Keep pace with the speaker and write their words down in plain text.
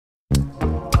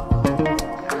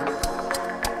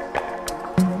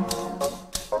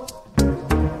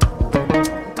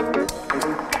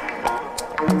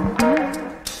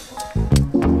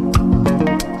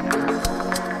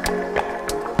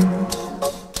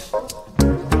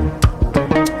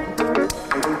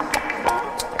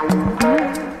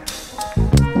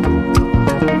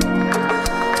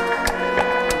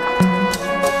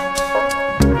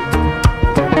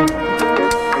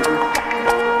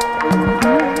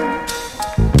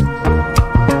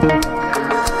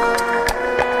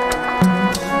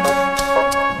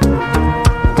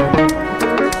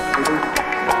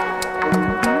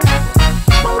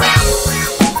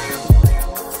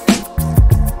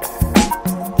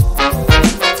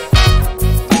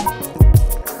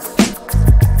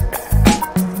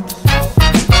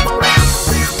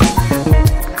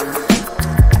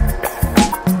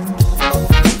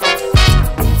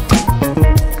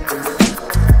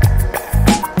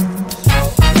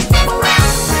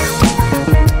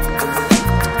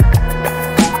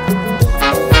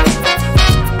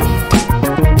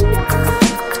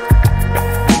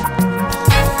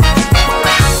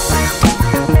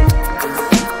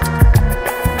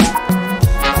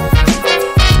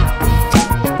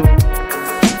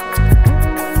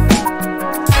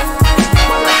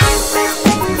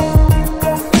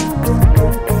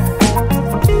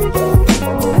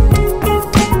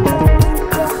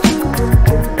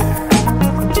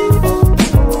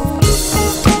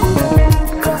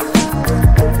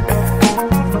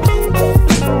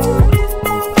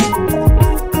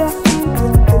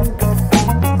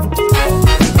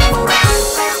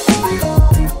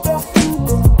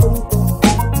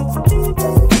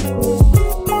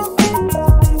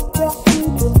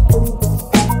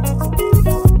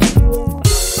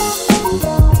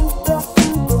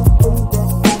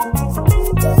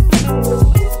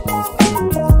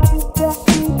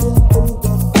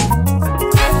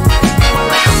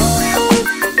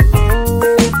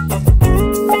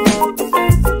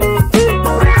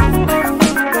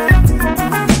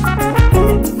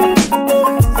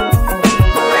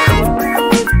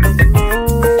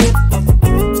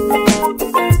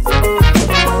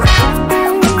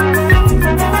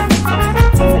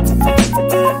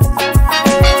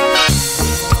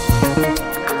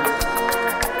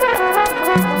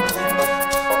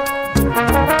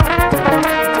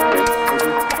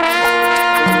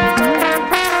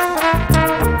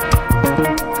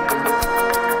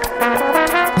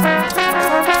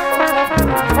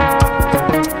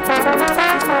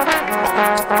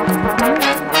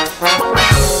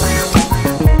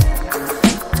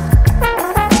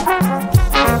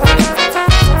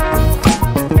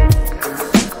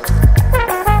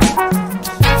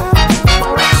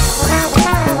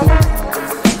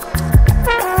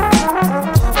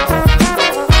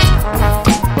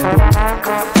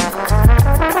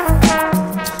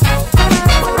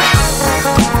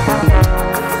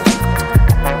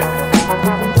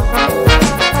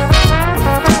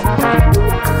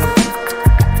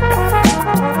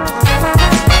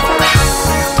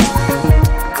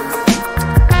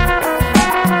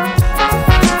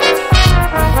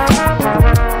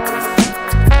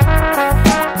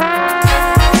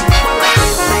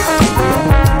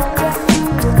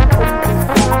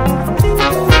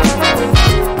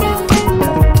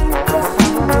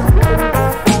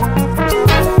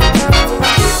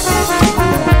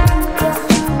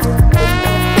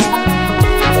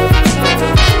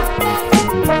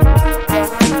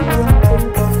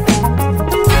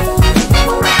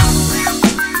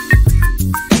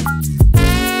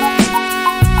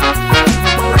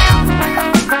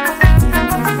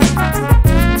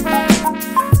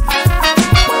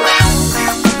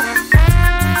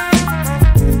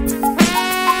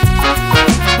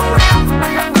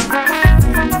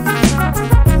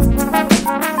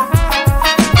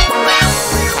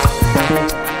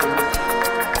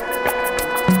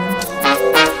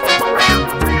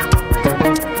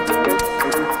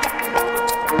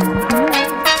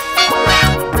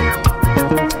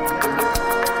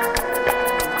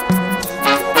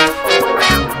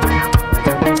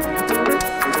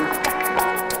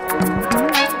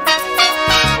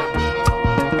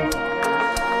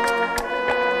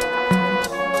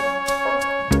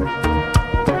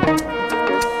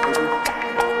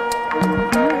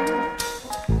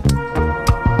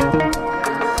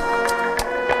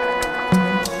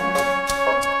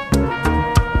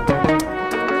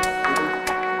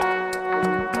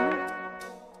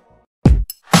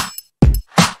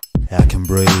I can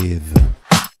breathe.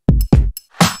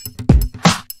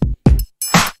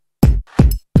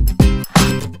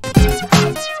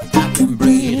 I can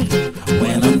breathe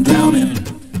when I'm drowning.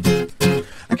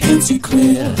 I can't see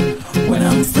clear when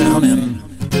I'm frowning.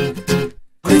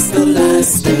 Crystallized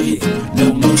state,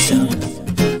 no motion,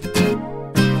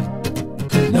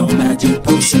 no magic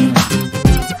potion.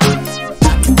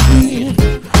 I can breathe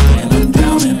when I'm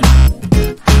drowning.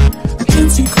 I can't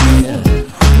see clear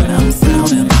when I'm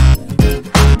frowning.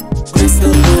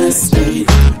 Crystallized state,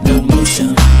 no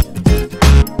motion,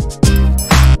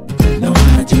 no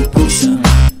magic potion.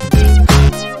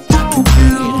 I can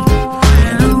breathe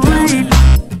when I'm drowning.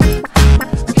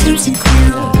 I can't see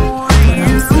clear when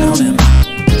I'm frowning.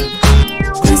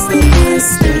 Crystallized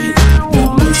state, no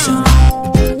motion,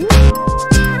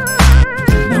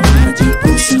 no magic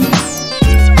potion.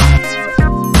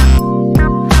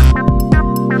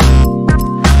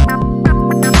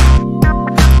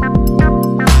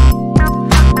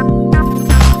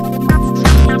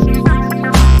 See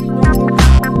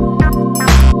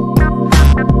clear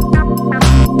when I'm frowning.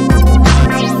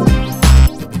 Crystallized state,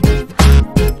 no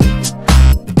motion, no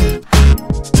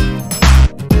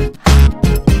magic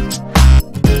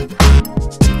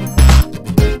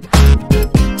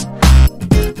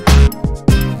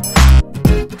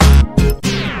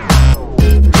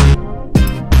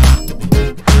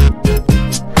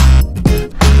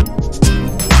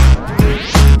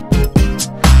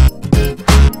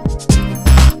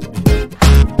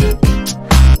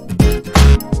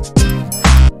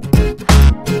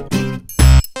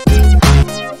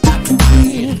I can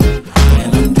breathe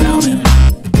when I'm drowning.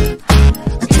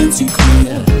 I can't see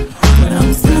clear when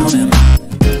I'm frowning.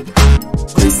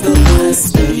 Crystallized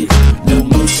state, no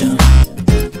motion,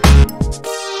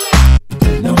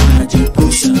 no magic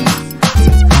potion.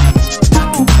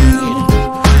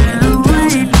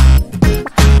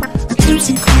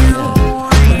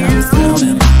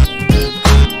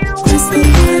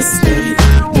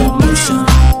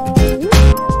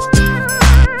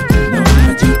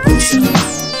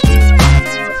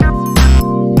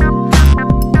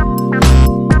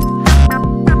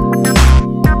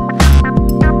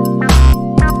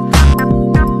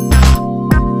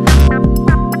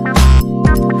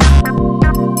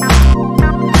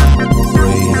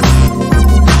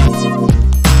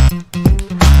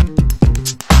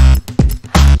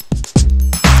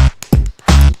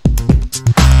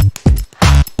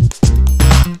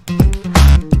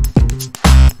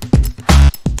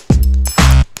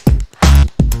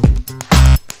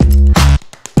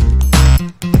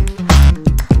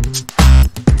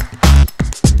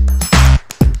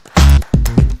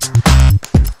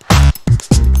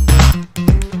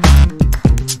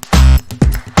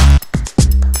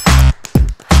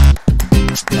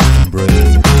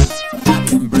 I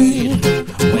can breathe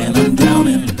when I'm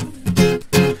drowning.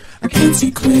 I can't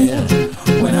see clear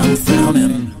when I'm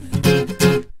frowning.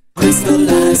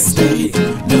 Crystallized state,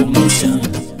 no motion,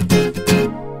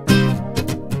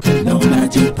 no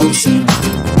magic potion. I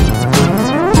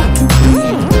can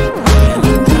breathe when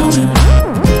I'm drowning.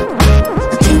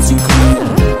 I can't see clear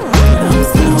when I'm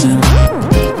frowning.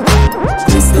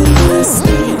 Crystallized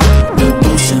state, no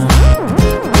motion,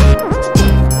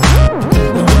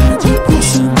 no magic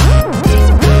potion. I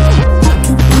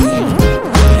can breathe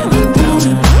when I'm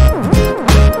drowning.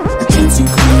 I can't see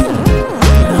clear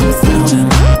when I'm frowning.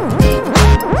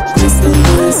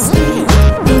 Crystallized state,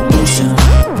 no motion,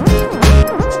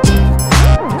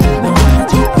 no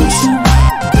magic potion.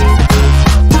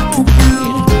 I can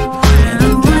breathe when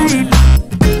I'm drowning.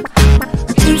 I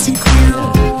can't see clear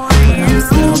when I'm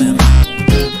frowning.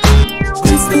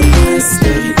 Crystallized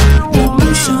state, no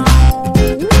motion,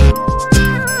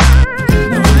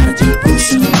 no magic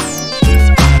potion.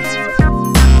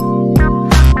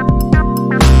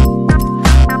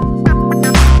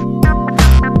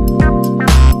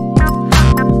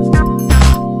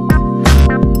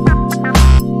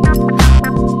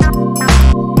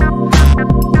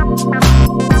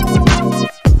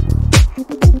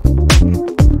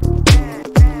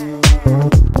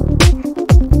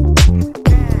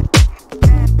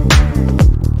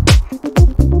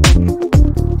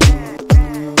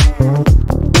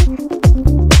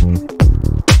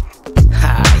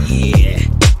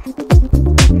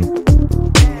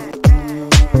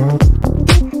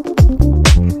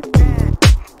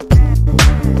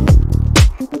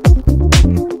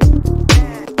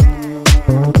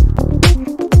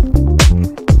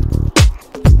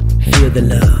 Feel the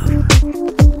love,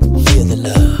 feel the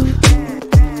love,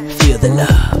 feel the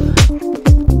love.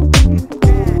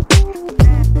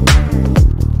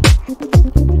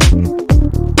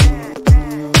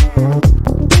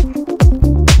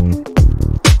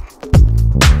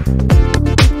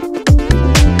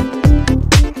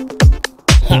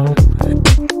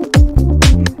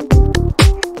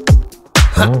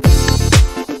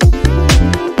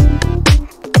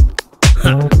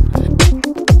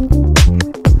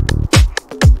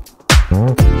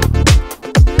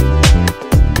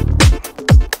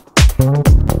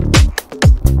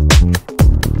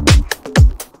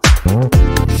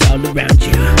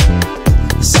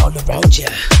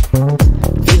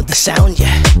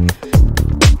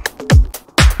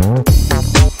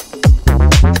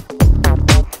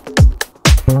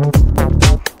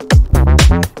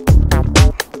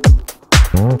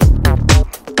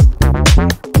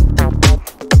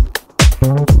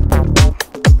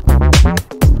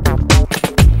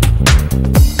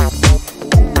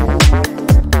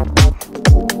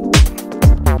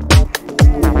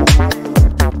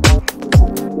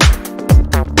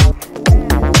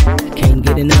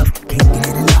 enough, can't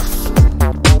get enough.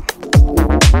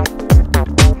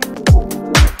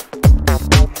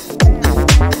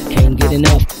 Can't get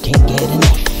enough, can't get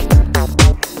enough.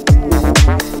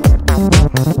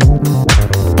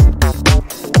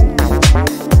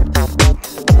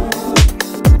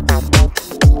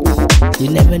 You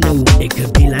never knew it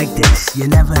could be like this. You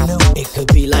never knew it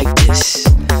could be like this.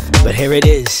 But here it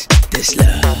is, this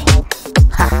love.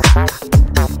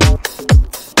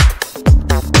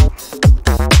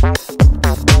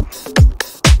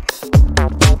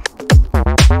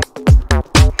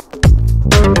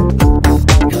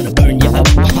 Gonna burn you up,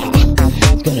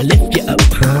 it's gonna lift you up,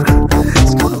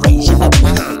 it's gonna raise you up.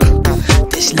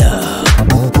 This love,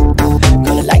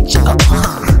 gonna light you up,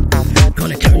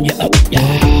 gonna turn you up,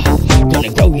 yeah. Gonna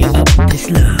grow you up. This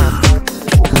love,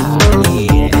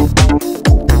 yeah.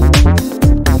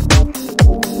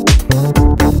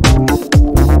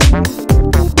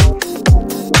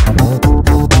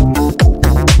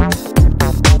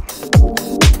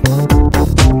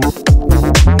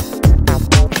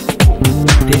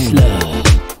 This love.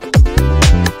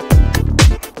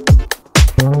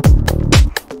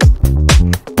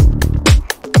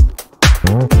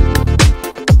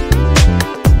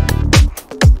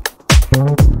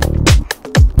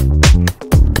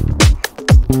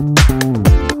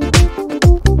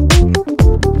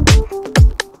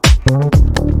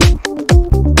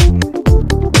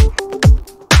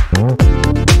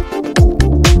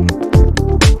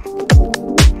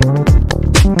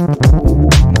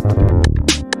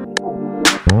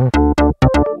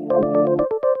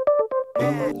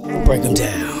 Break them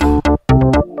down.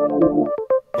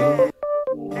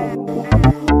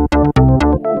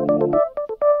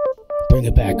 Bring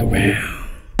it back around.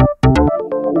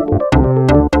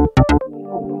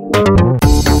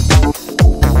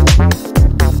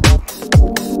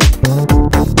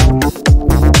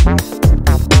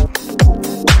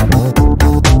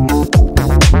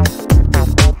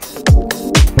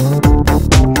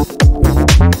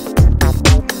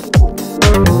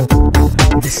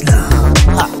 This love,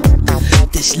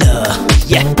 this love,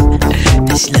 yeah,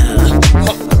 this love,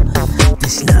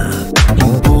 this love, you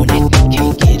want it,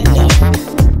 can't get enough.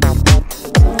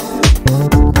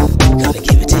 Gotta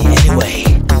give it to you anyway.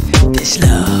 This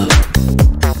love.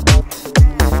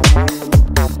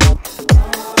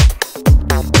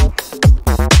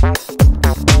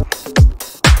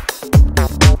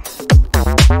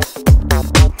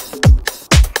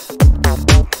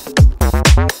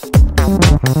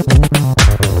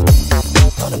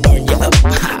 Gonna burn you up,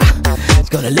 it's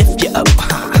gonna lift you up,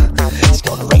 it's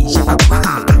gonna raise you up.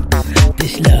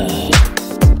 This love,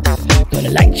 gonna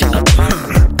light you up,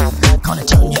 gonna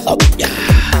turn you up,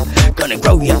 yeah. Gonna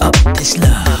grow you up. This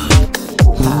love,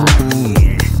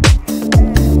 yeah.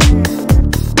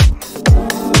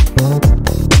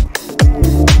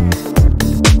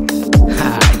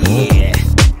 Yeah.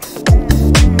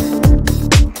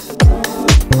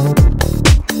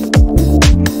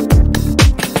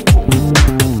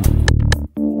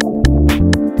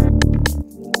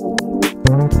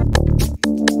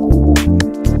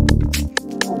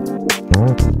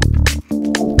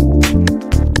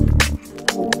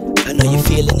 I know you're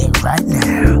feeling it right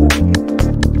now.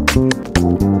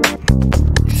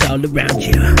 It's all around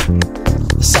you.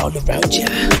 It's all around you.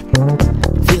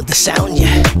 Feel the sound,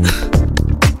 yeah.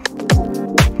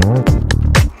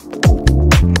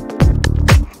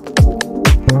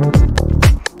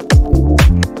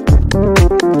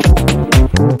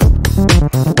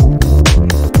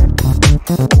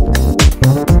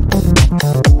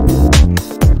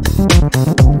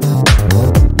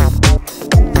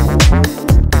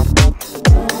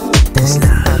 This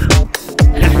love.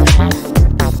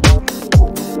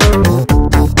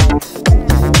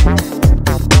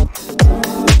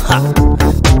 Ha.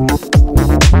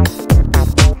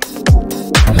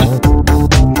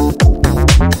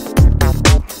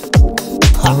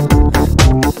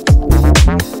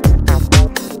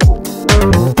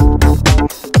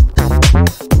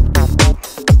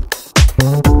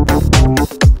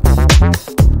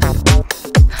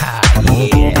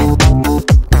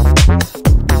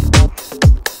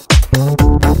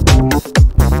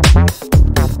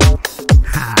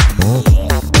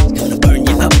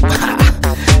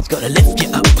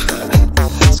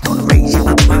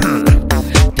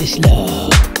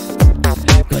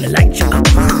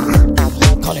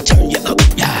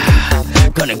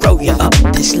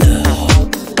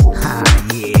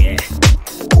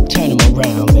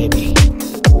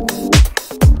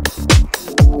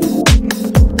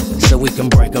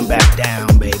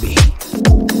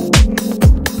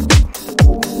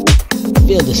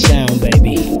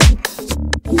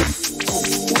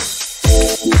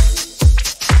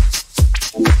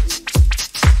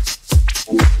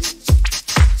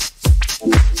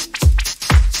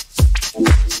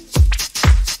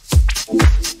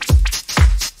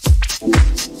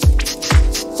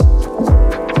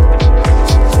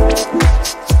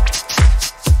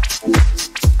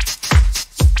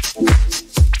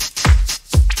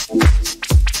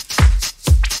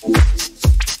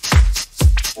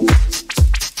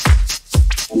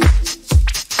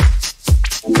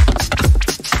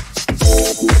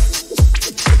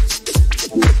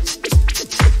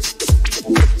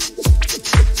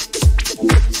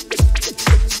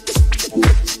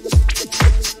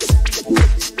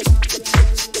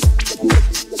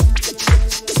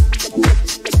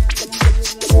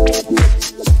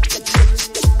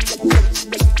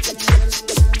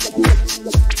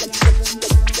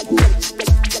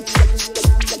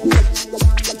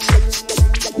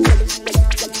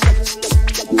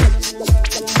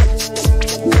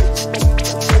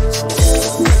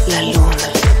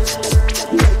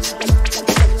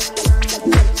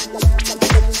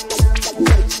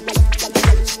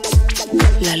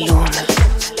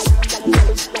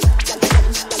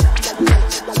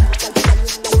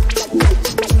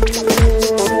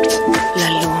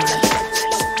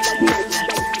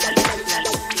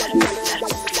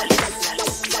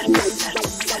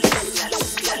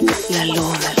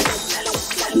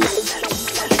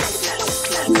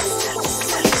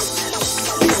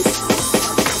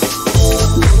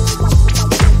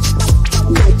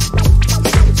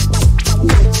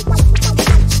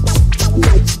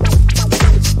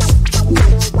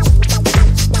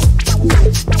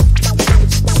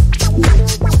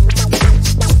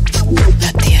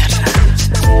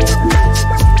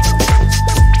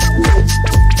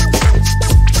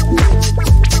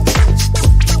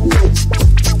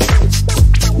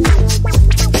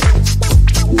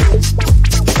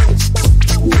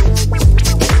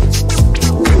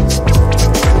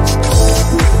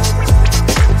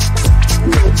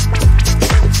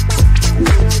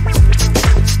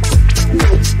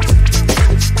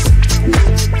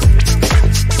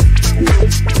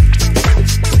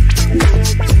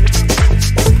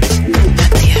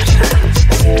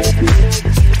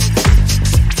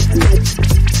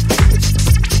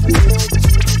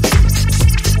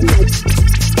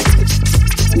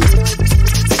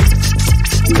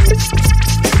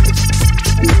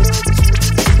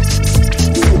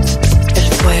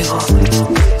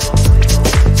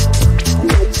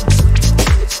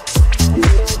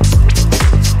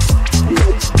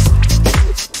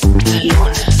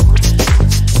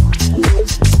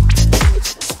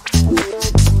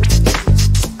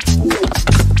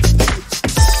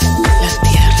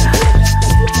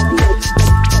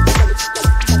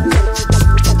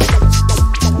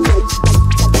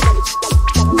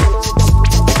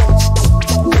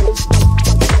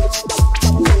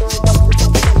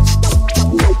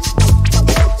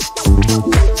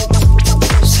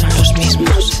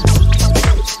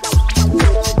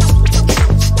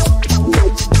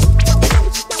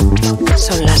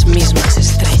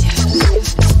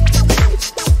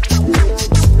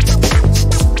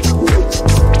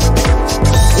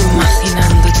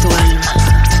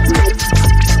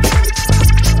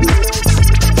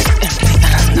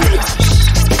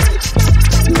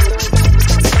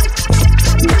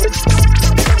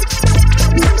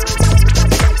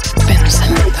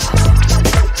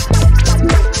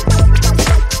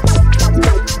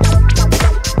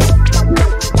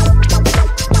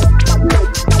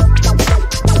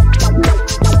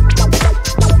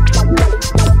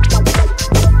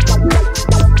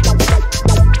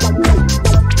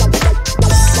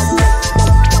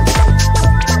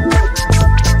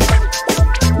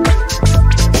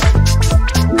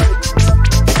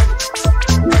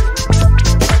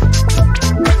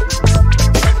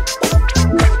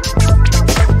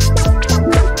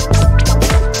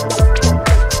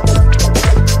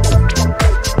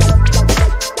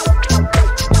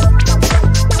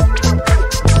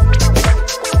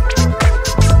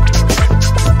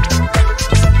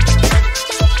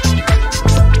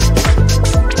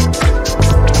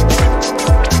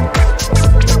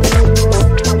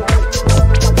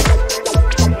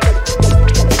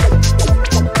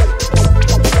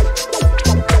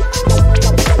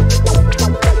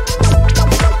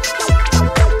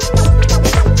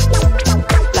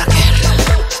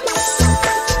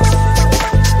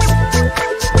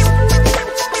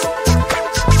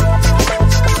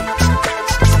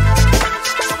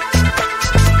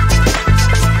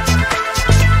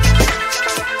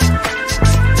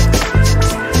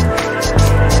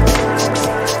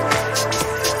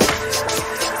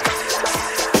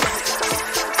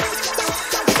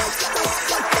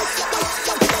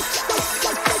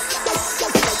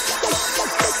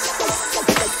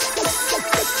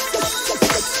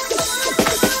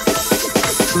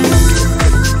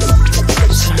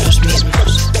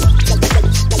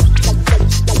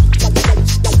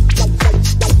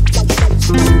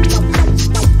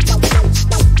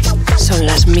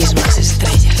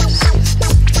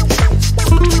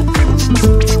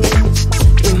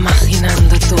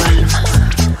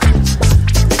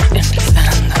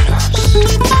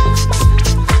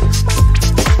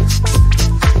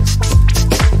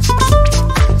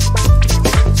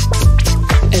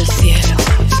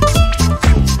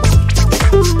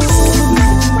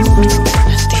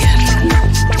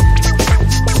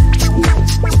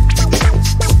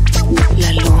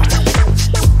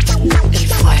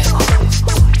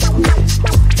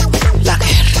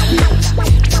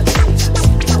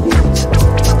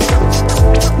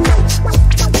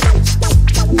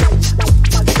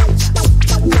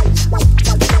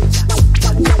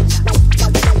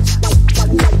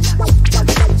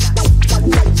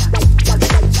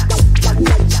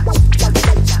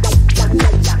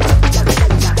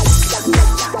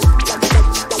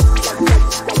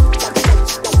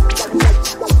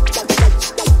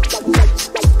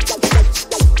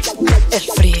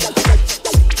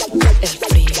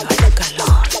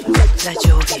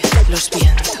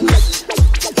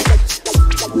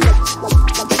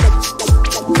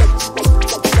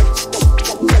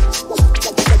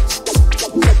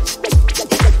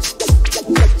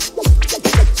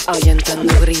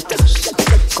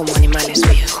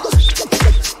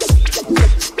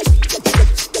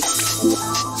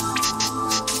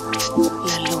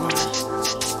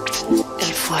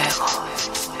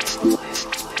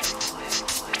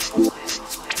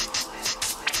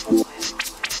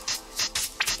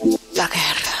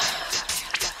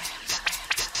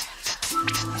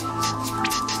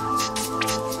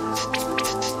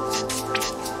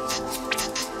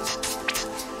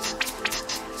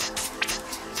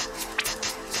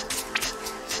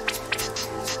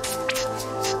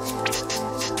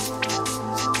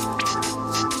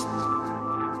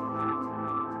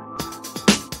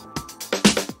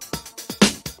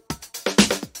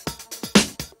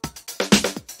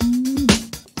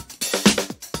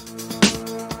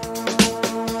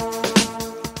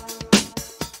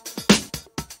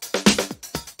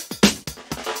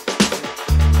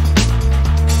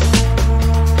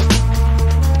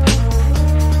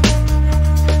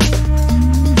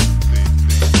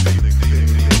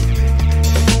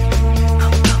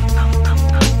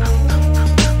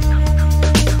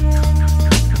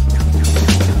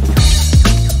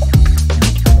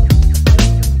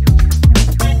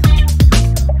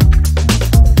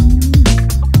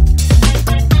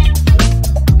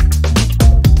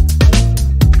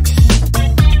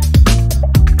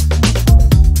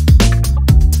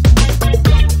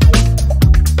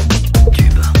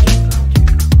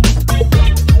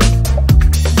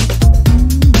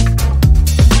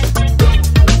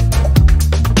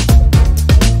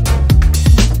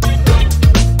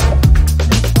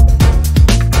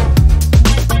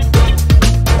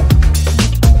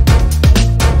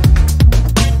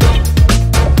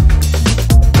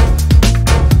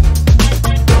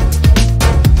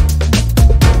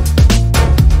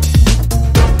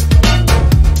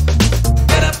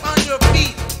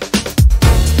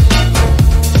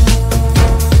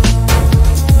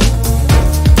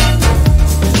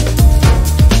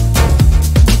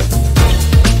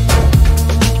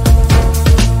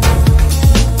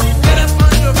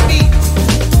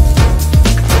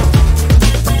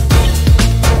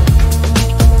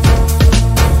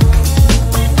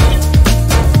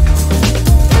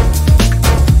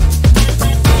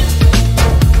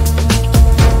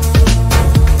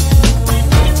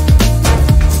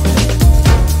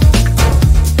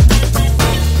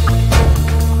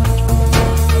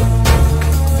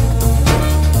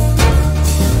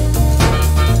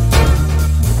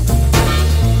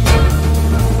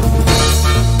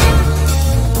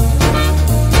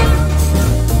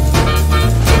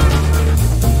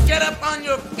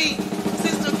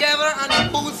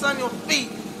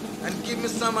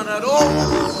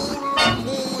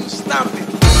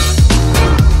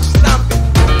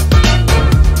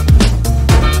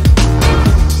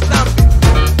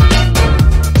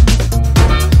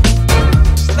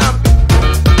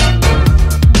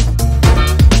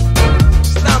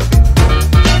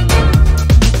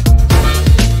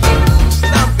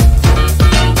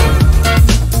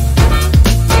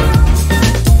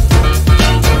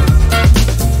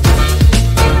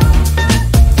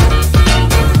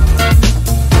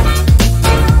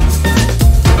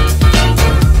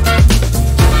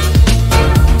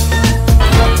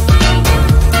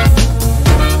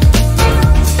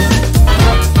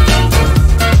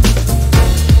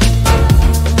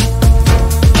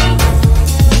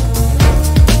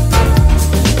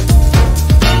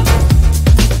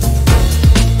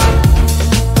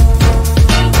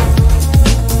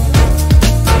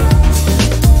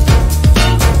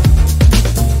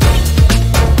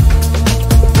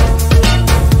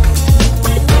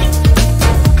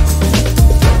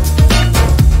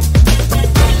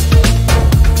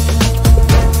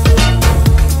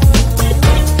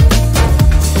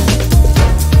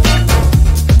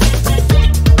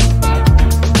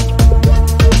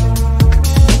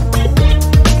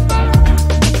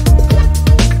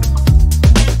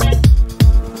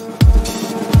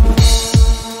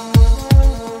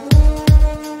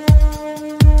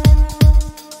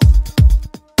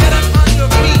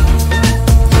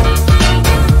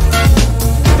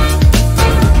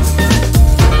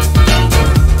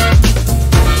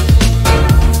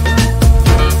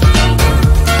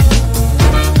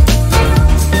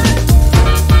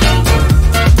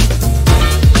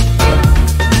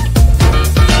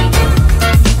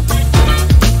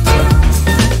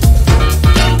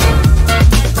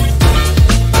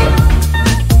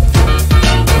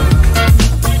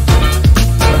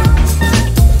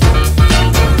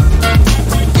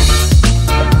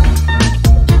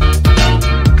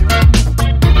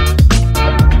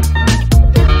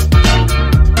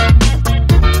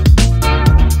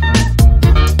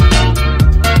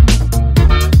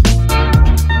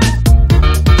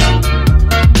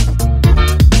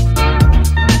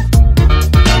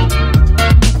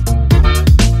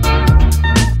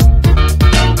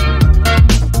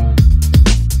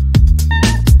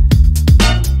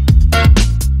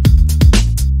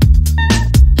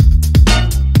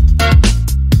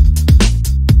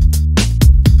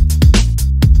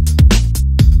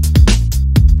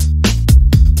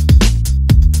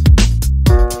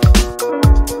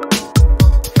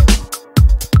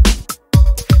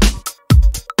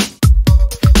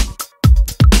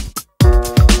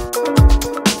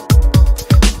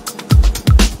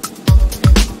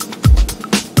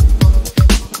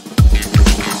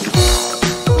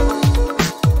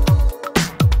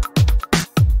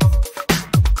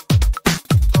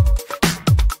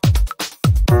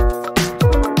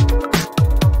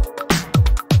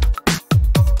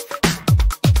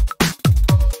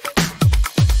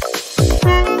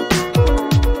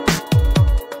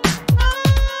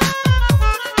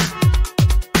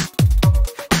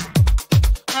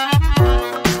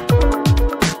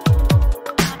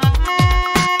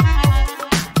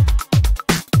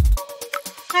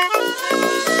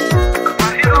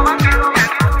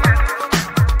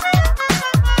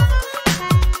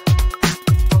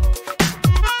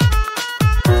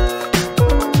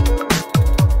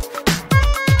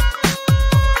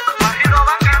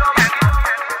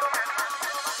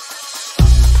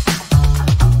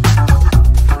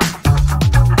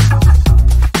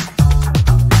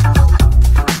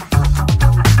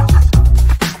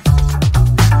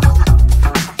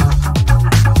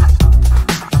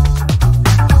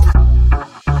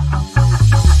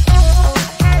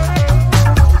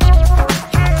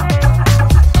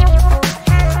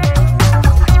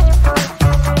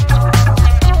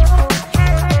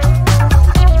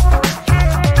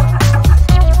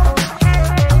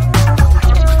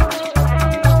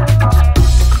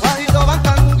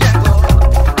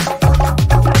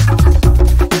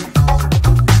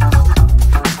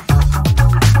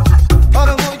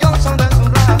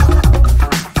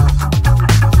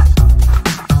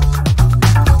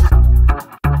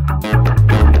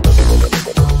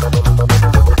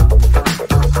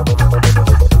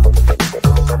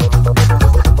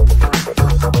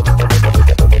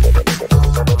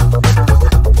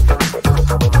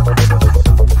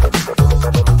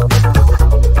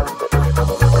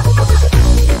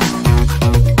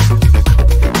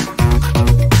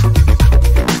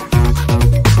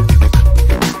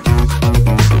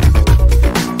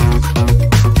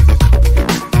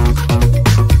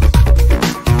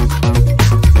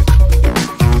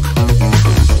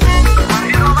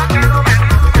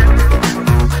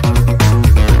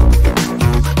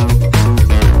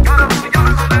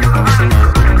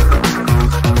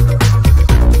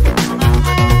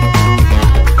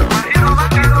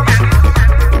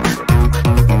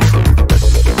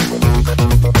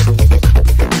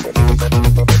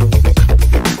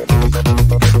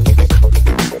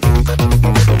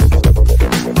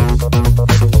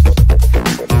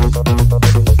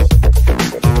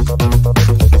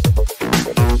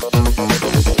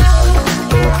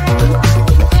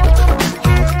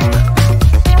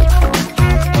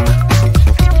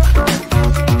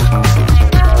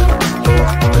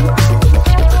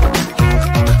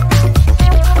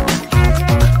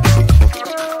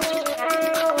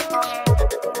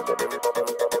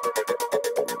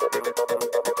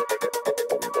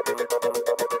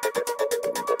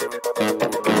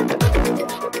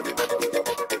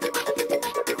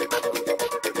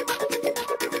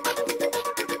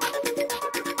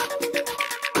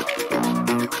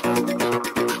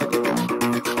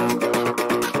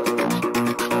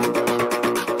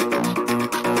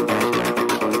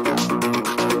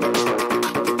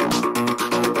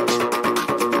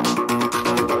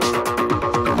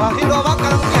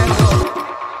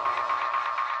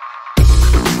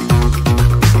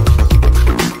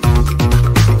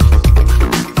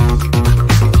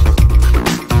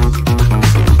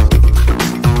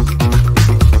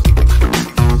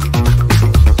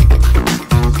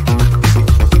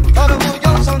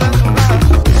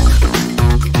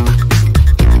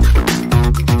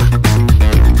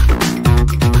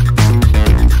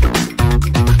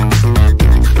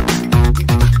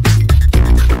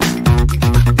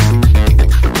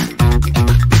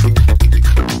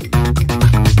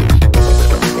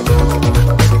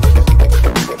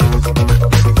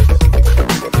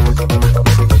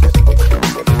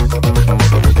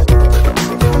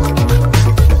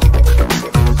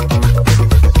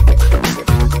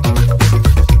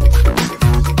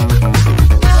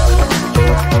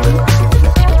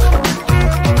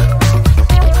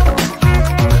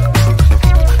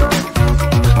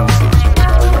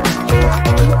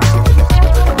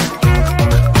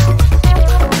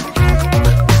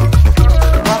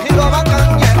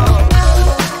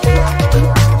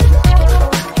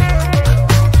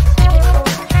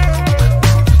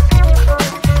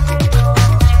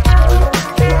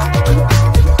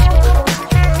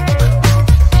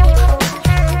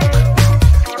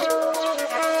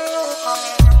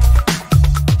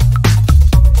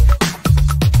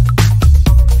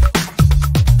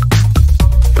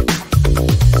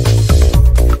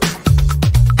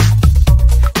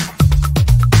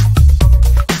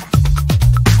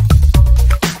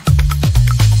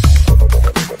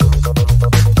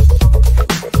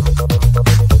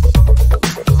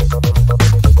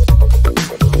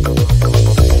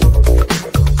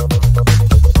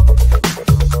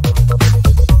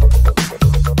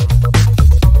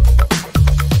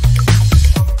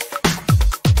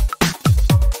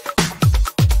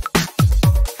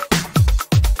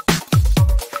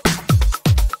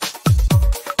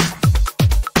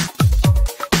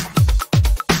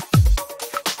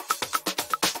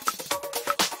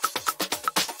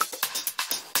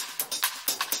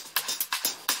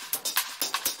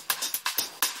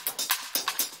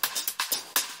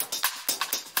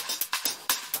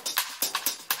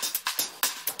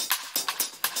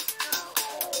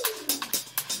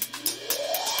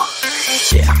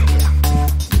 Yeah.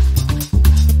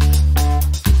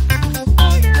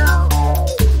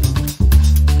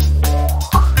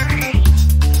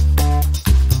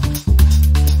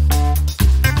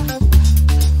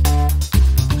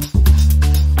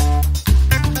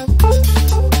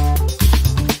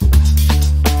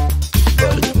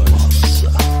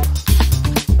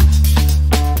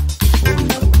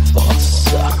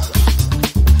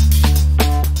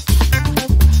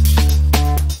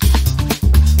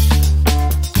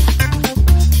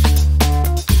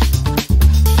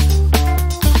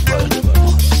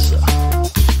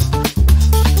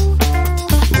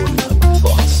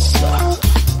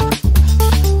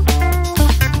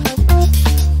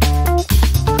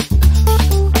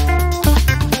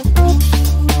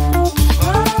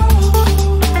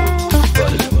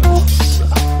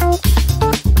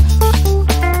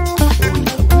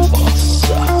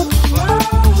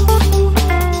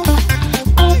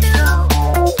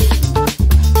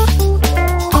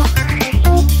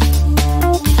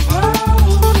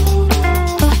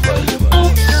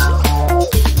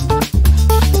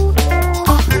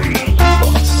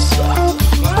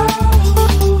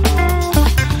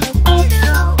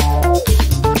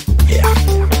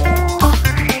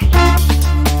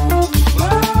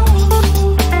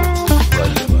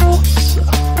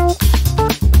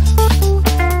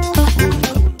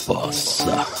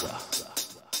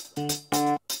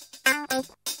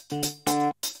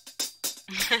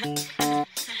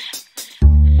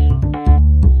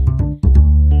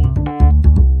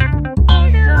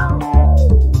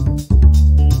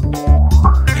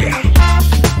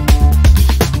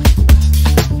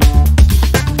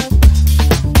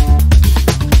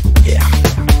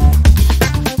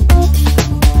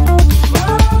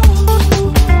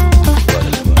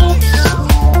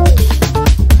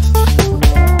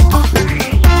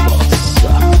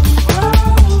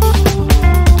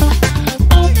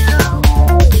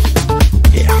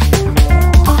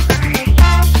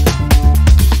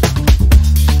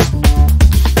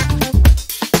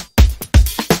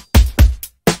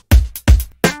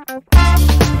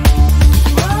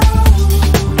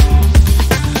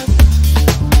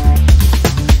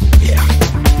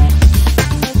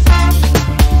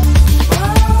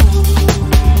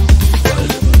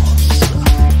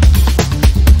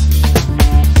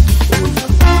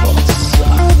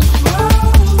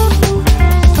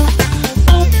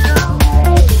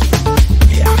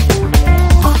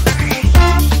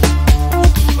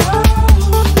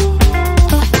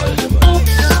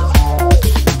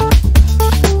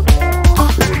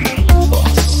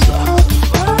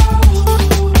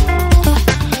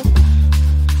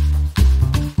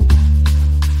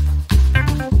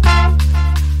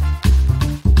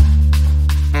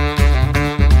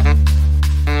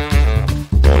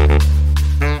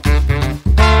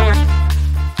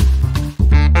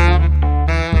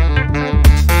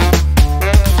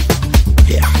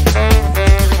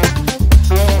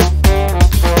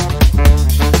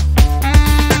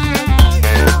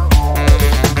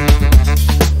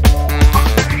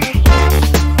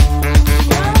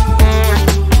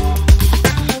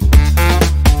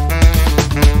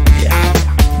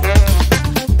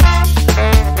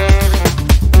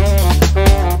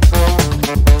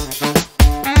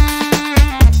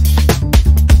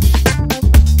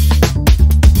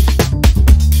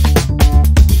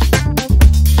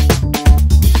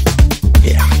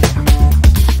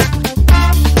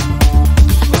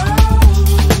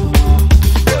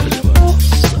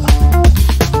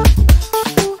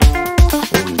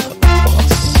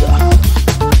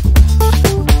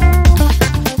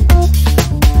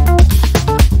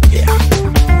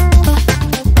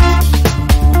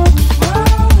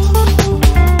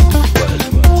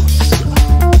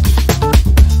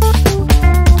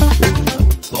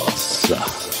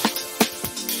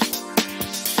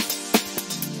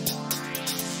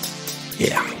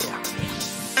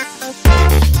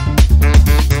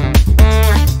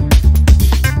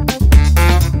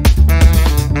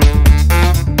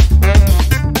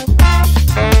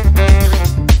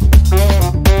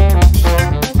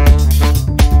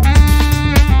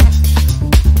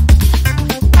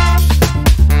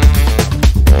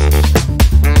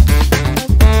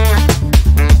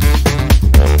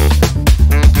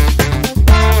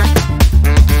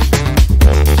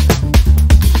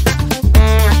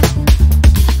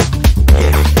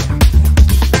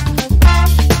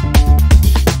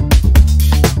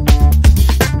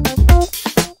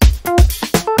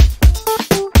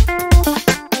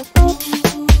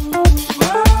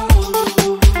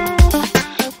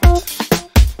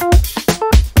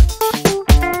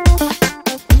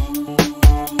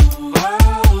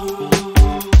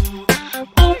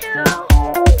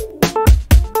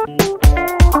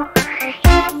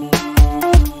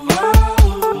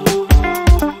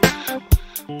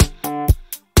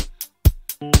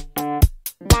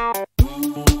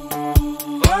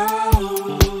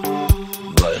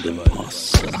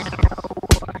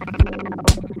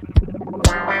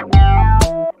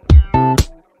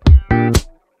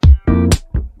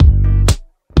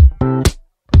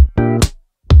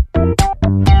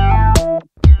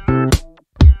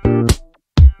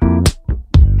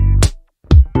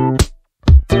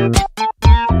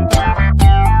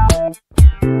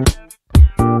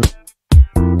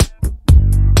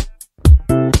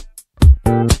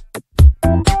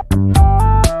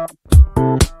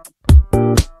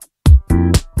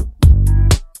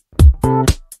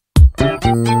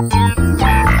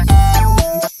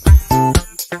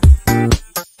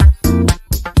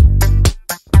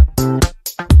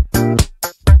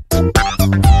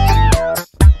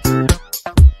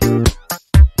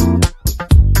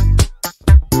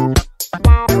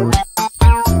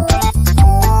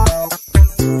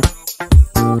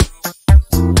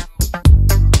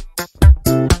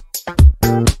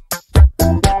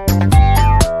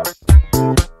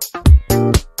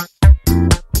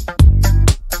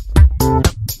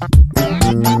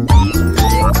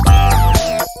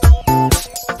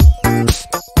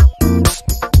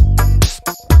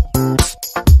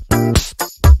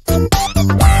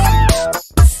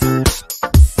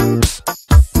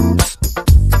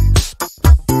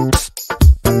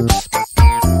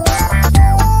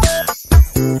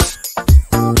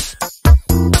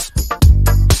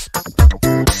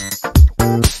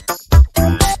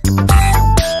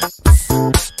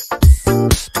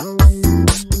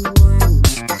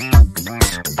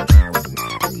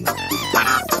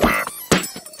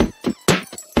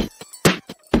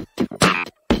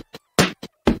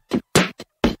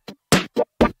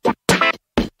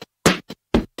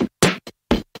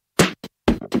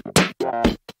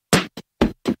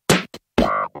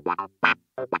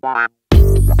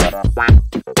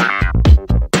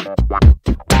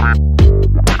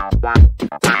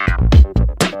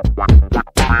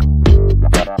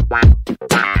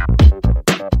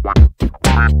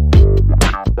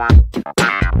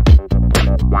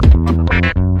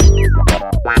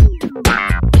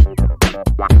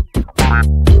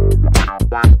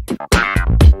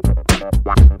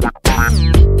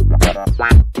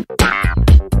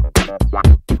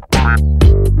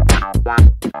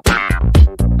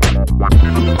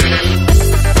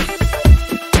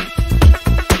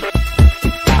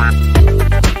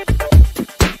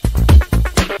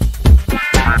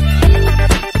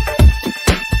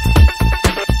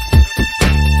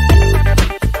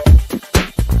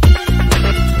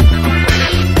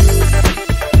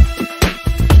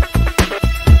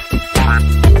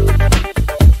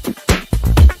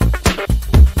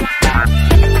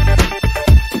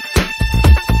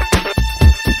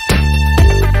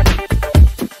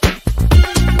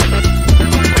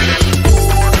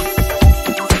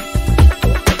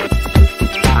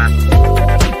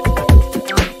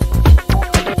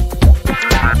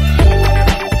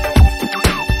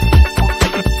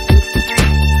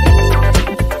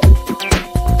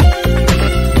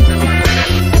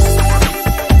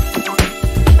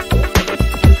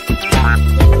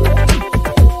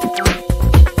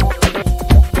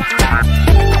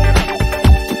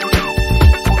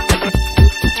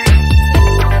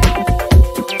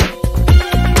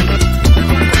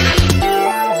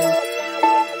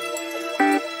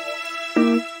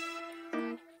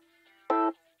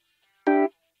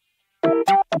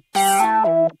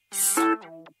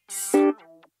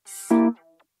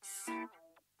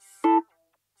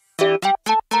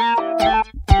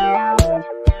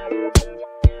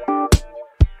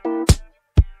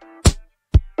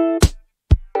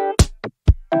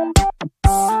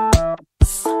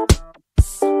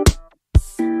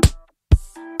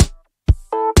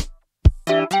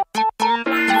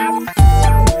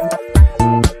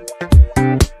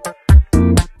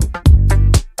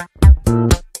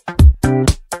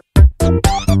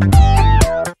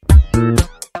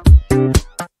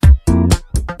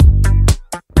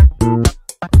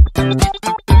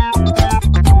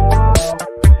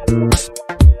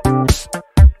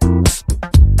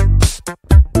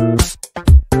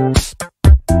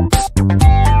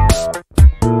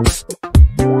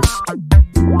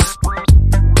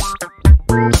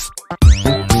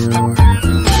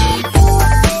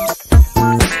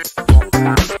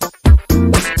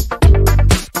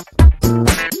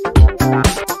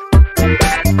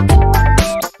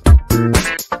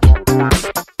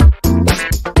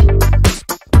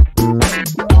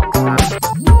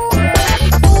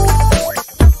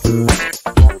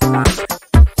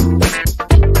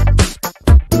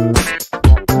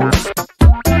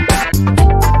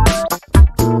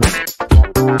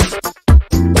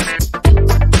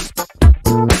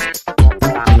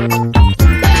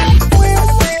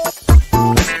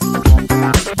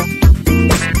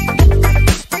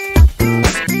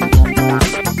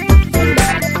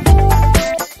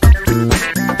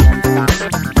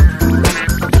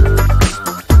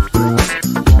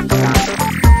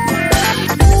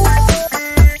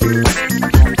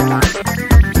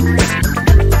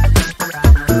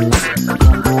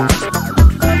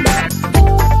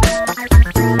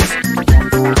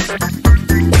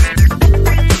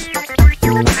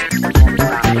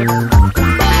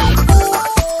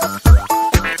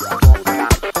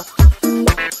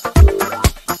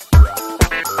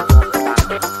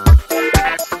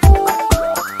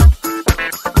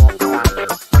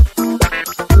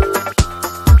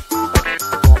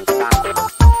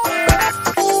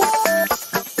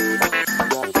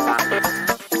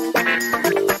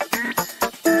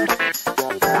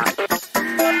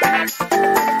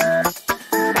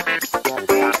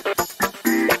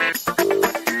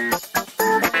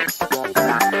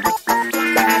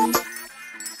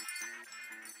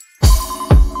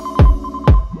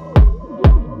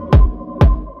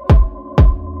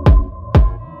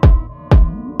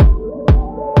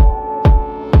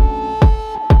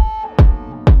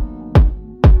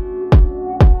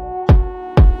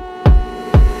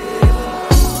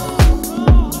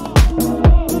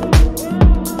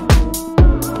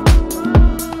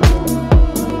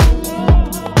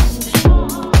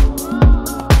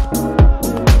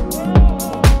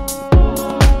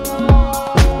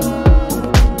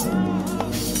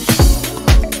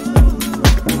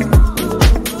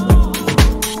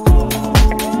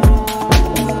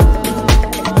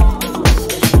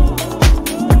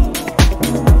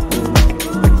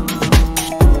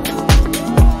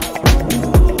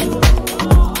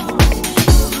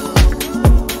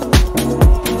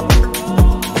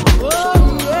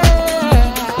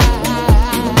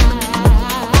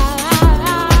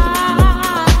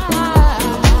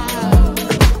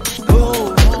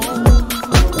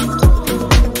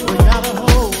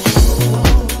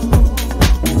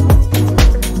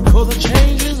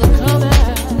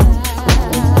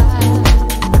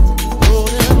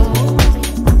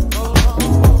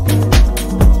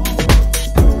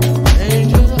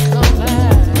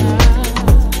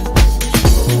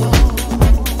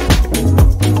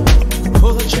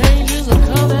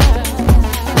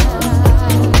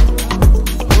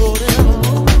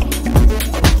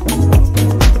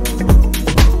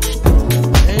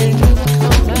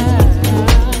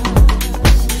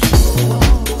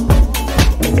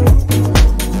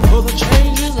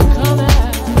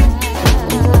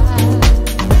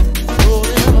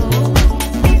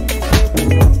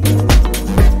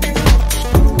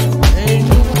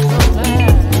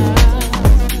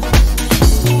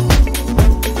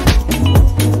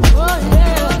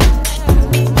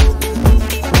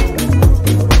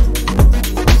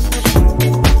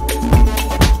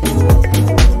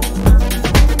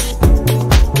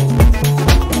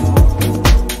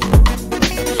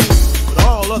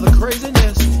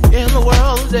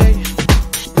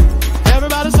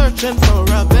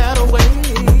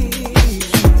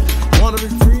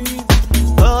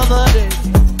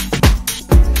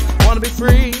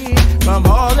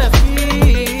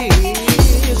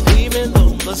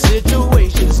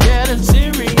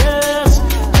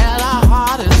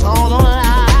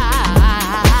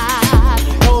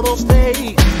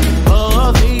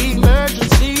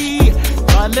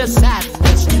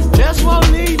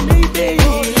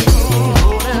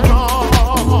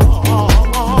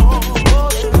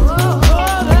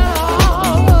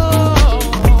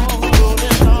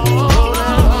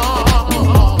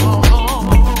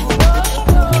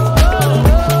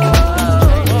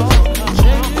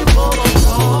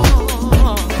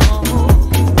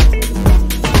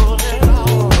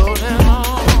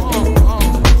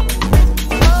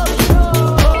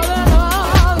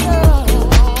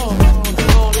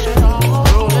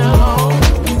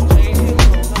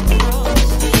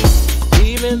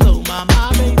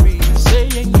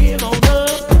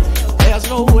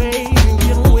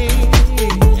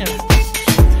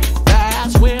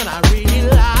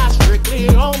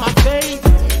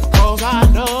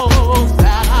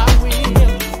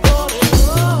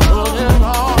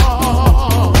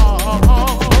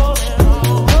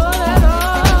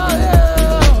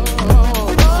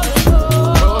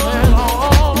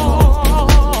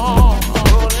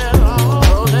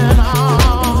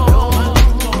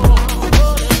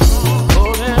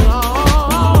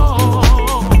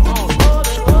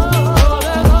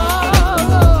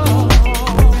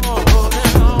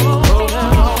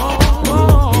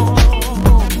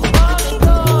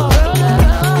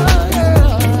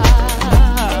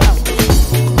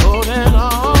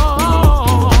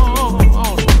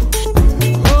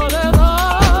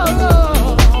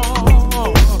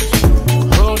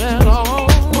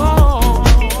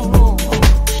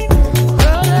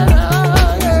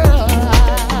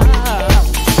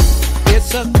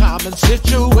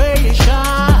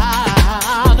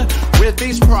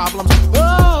 these problems.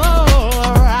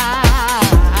 Oh,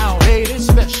 I made it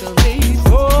specially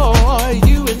for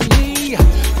you and me.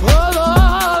 Oh,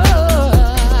 Lord,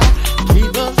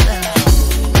 keep us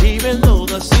down, even though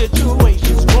the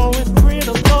situation's growing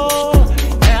critical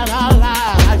and our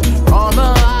lives on the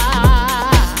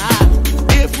line.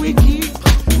 If we keep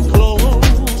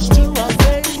close to our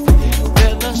faith,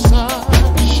 then the sun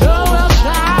sure will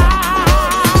shine.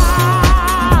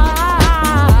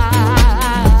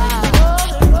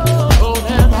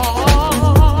 Holding on,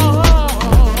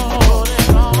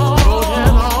 holding on, holding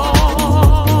on.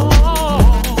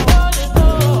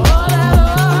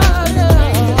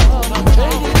 I'm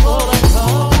taking for the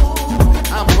call.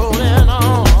 I'm holding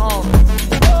on.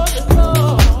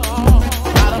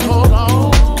 Gotta hold on.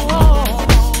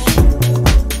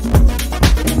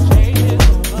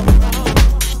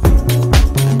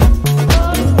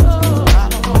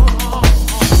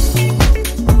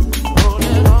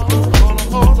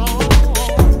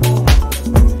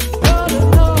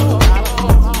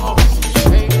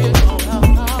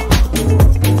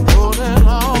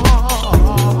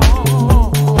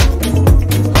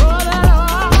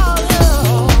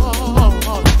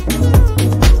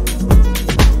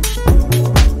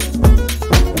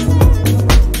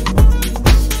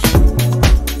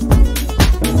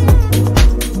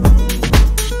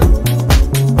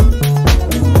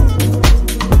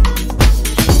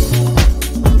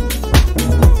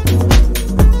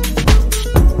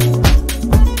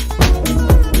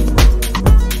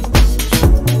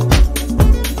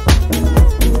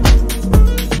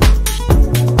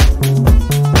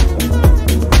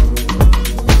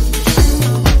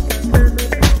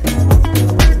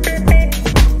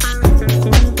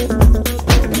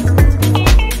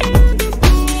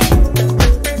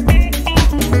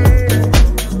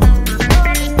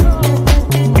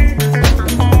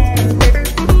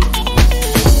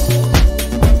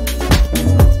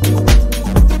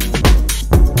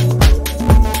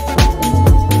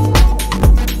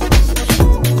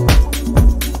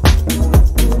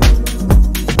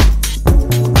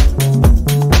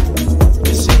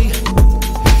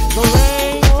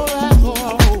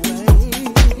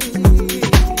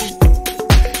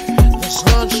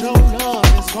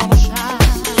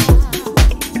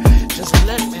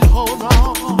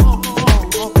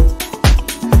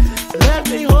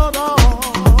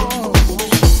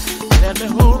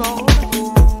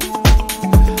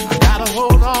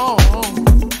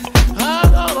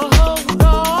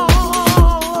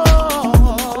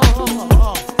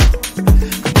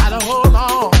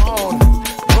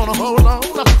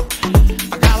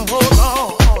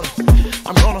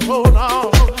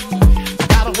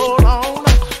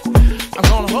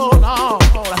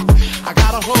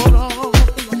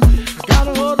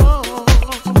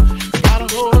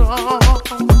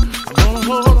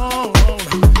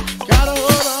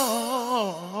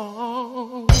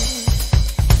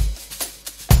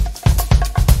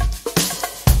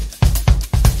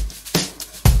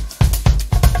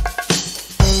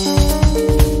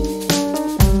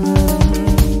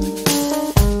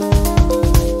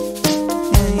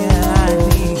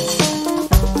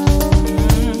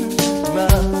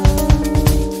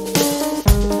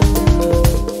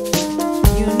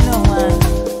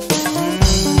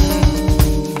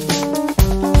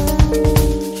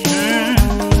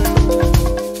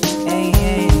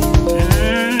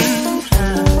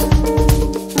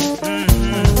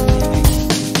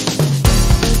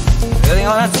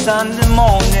 Sunday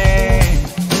morning,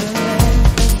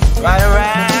 right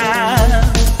around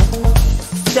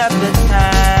step the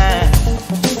time.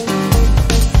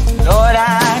 Lord,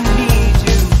 I need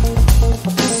you.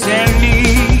 Send me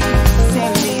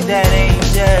that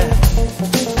angel.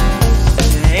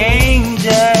 An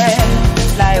angel,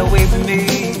 fly away from me.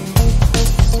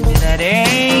 Send me that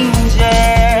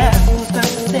angel who's gonna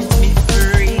set me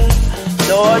free.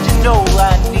 Lord, you know I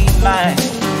need my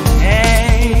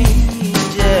angel.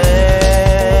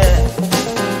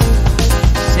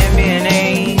 Send me an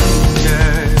angel.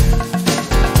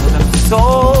 'Cause I'm so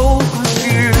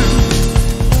confused.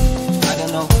 I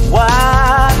don't know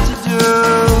what to do.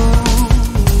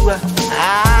 I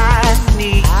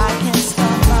need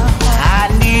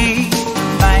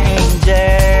my angel.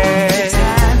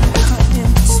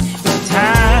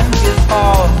 Time is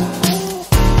hard,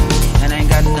 and I ain't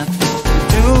got nothing to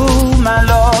do, my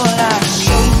Lord. I need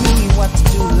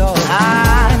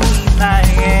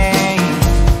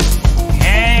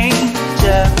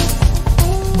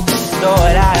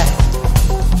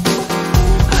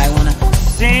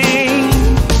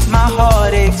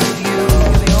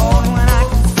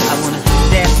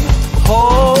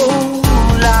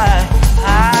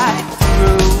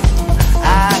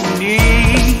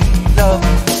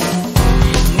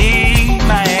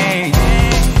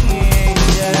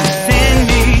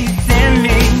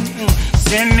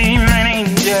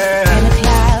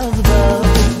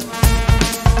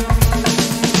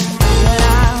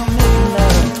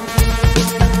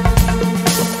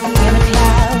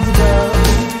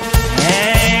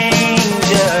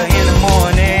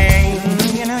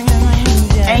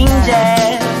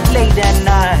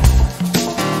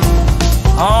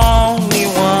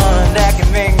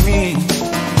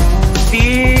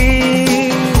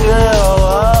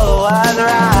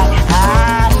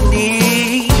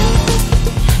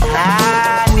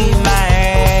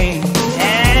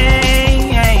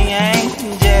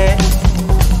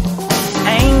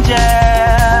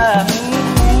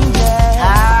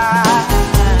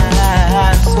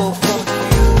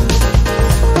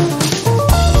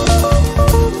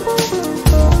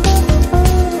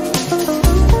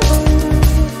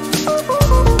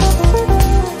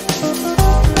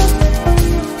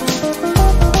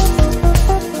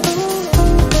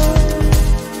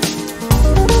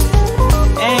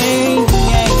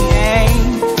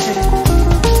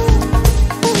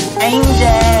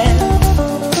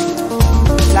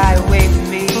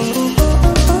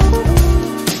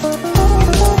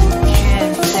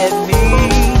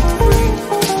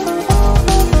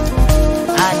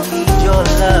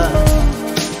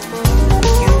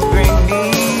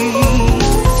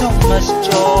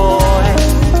boy.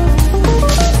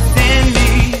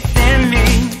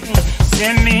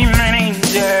 Send me an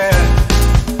angel.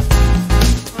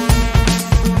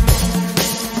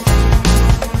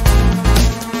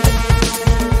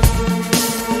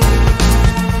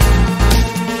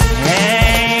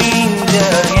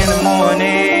 Angel in the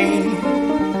morning,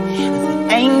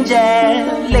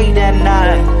 angel late at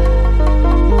night.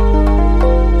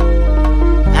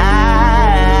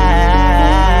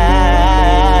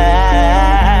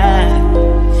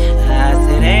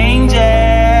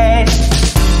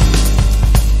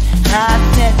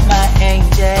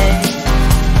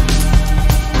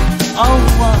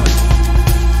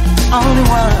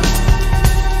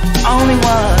 Only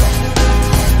one.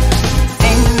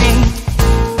 Sing to me,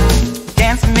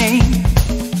 dance to me,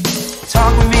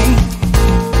 talk with me,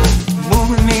 move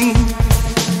with me.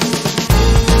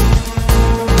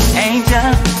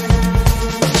 Angel,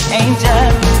 angel,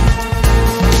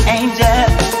 angel,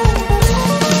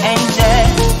 angel,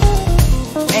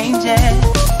 angel,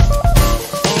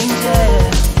 angel,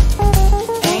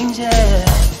 angel.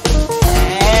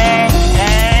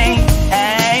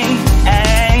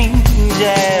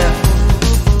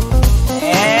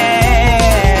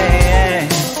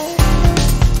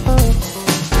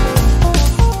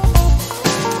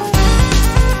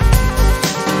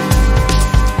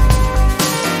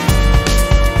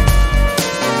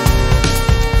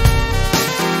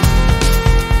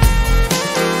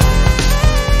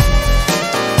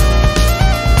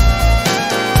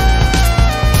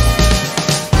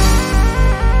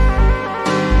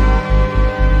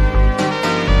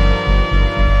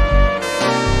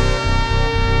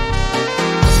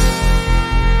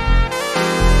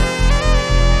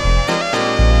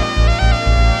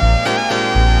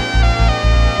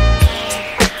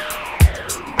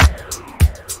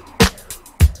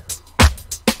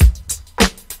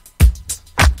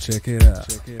 Check it out.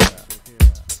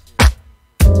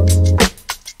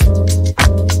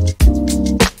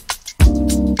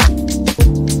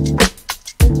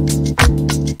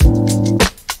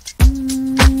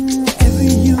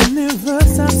 Every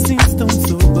universe I've seen, stone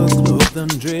sober, clothed,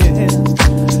 undressed.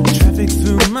 Traffic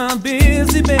through my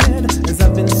busy bed as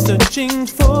I've been searching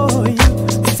for you.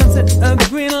 Sunset a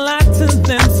green light to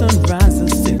them, sunrise a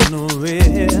signal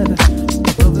red.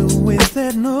 Above the waves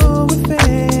that know we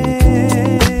fade.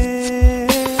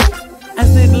 As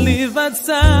they leave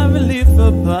outside, relief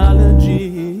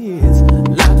apologies.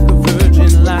 Like a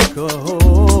virgin, like a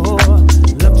whore.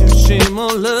 Love to shame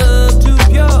or love to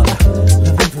pure.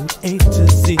 Loving from A to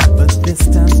Z, but this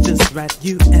time's just right,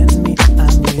 you and me.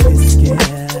 I'm really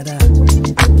scared.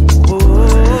 Oh,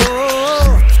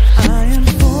 I am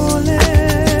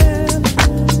falling,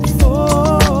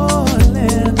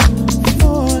 falling,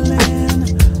 falling.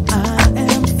 I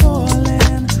am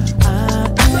falling, I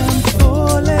am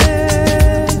falling,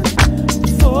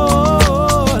 falling,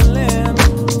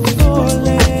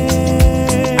 falling.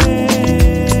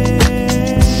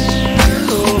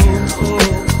 Oh, oh.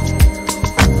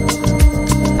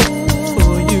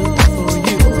 For you, for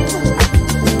you,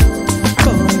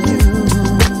 for you.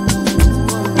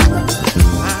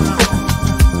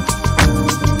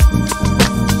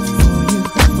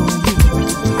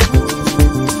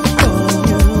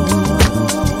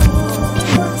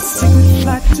 Secret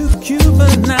flight to Cuba,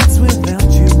 nights without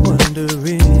you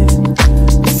wondering.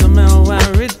 Somehow I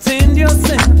retained your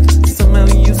scent. Somehow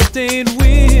you stayed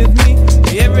with me.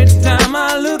 Every time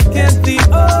I look at the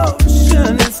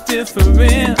ocean, it's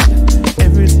different.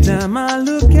 Every time I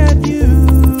look at you,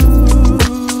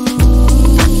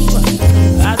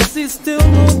 I see still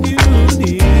more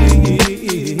beauty.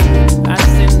 I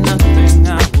see nothing I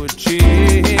would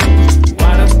change.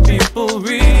 Why do people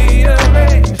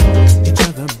rearrange each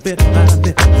other bit by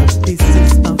bit, the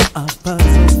pieces of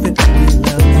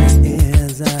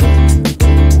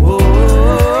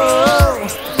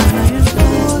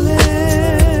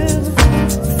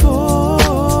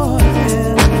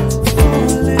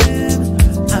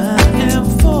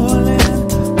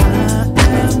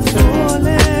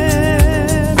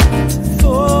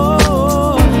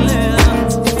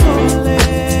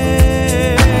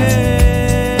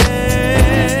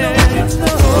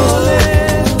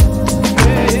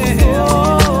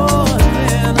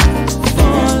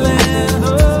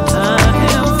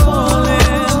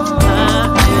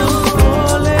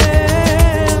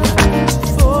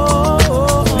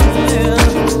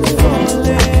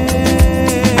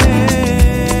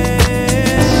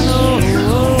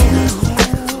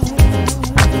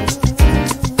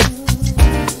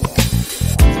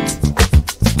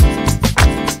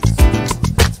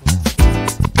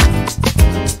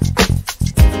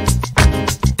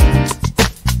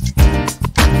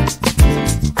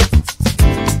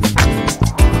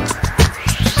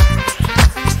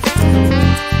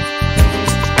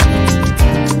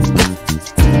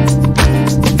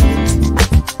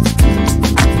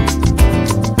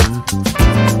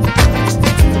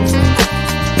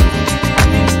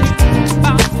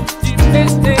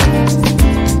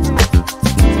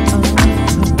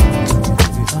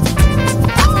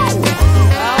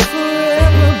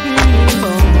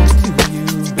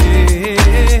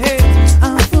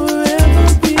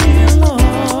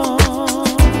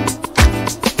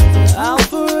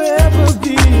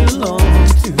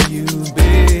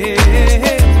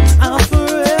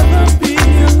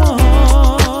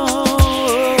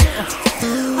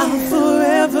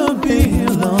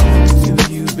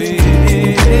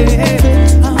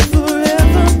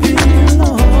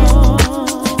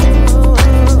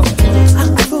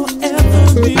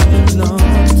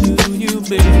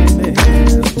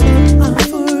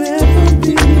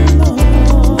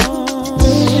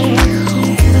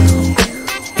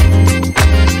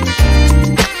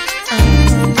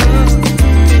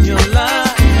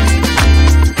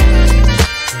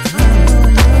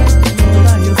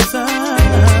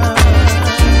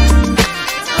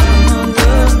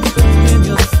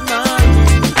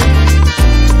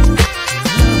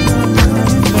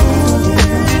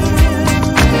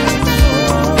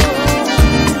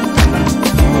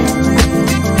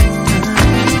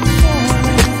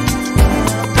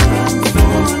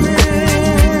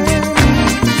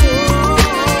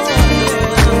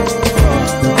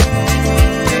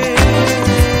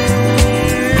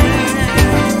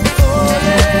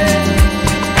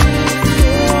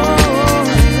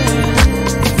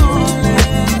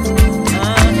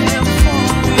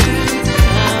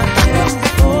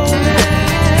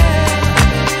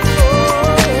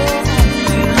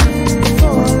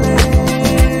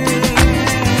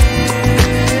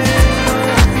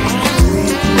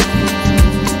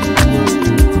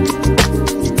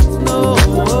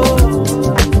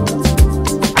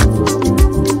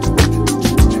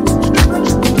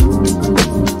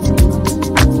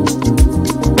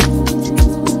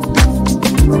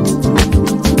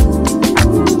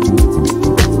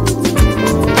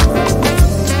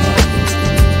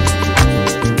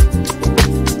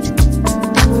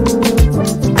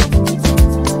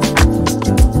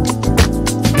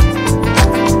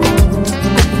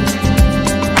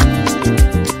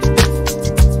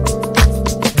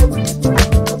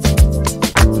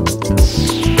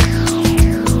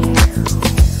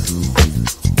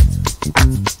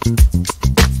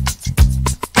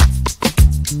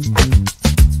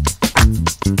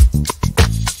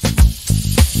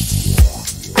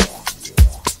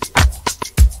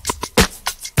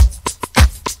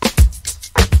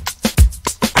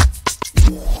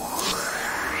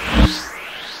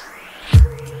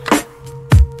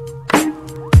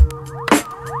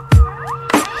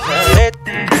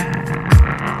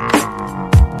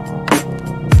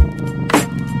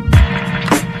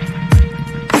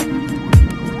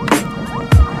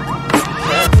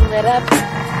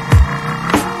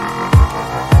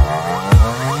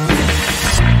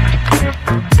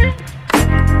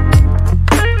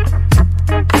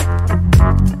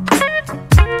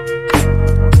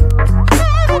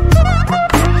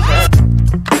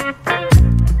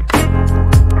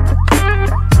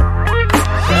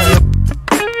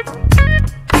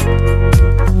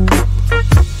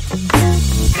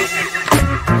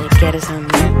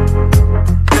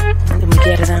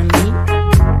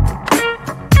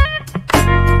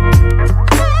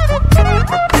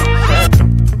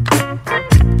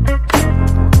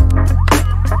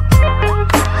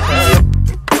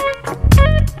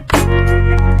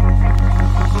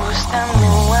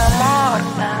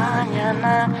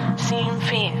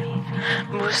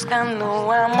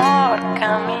buscando amor,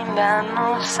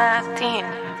 caminando satín,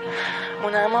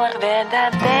 un amor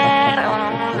verdadero,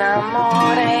 un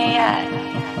amor real,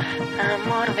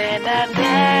 amor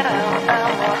verdadero,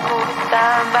 amor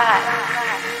Cutabal,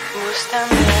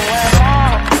 buscando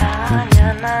amor,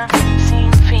 mañana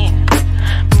sin fin,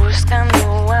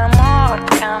 buscando amor,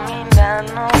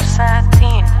 caminando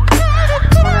satín,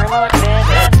 un amor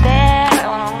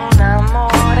verdadero, un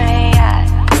amor real,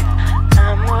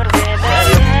 amor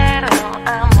verdadero,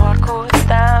 amor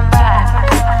Cutabal.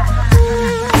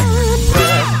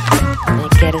 ¿Me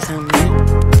quieres a mí?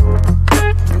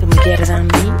 ¿Tú me quieres a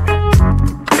mí?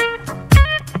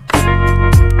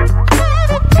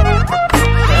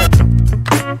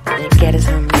 ¿Me quieres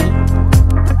a mí?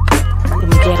 ¿Tú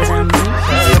me quieres a mí?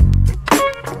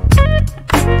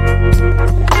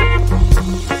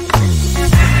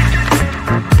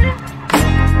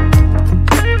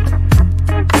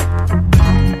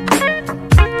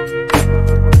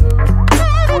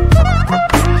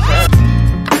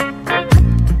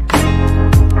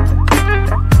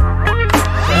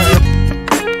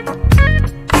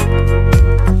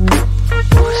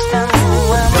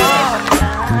 Buscando amor,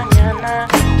 mañana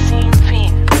sin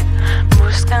fin,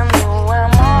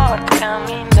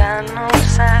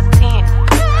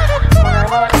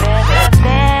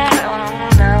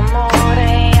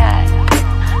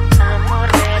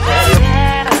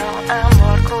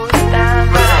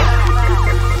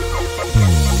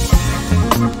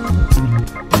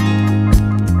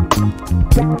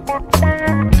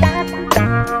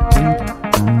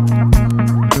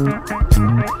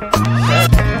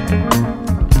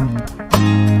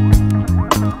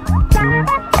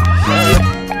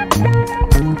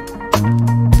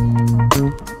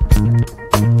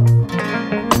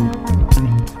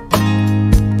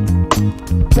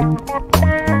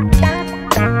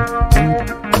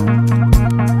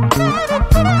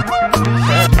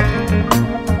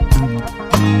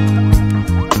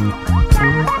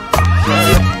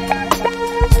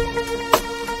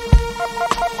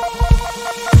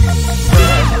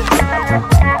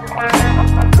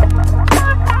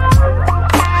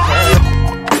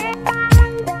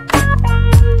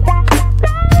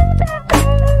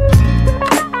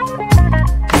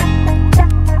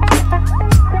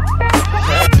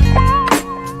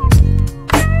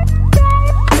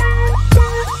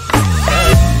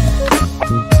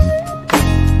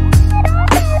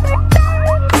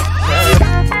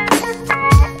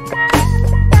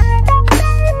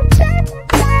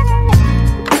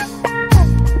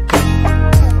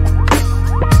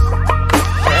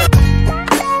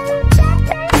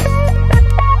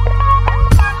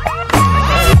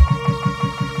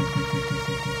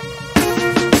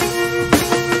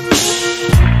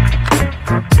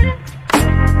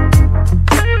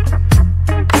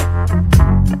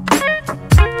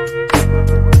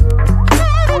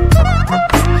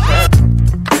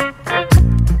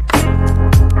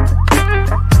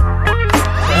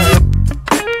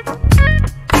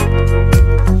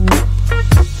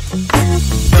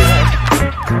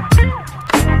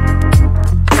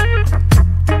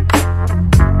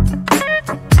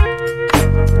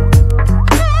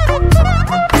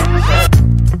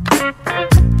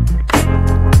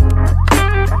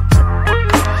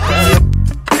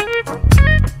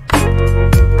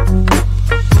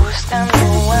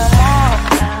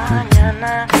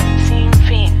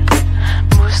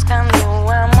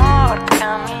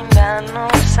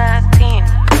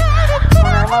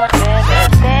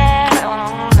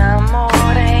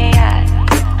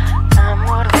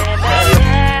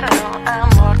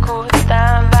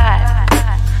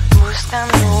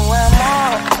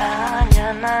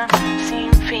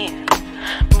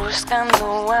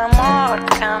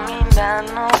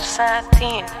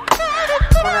 latín.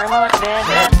 Un amor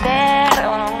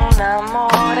verdadero, un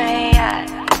amor real.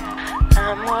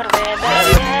 Amor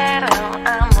verdadero,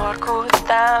 amor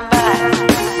Cutabal.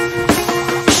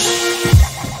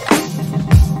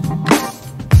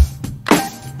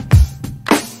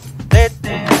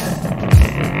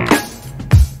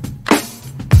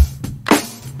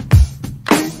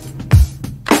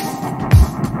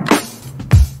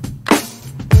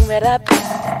 ¿Verdad?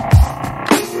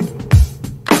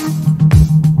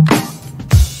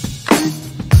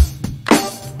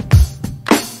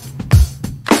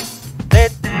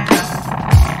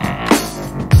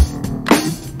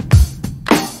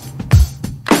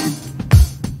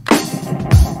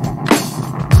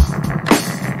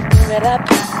 ¿Verdad?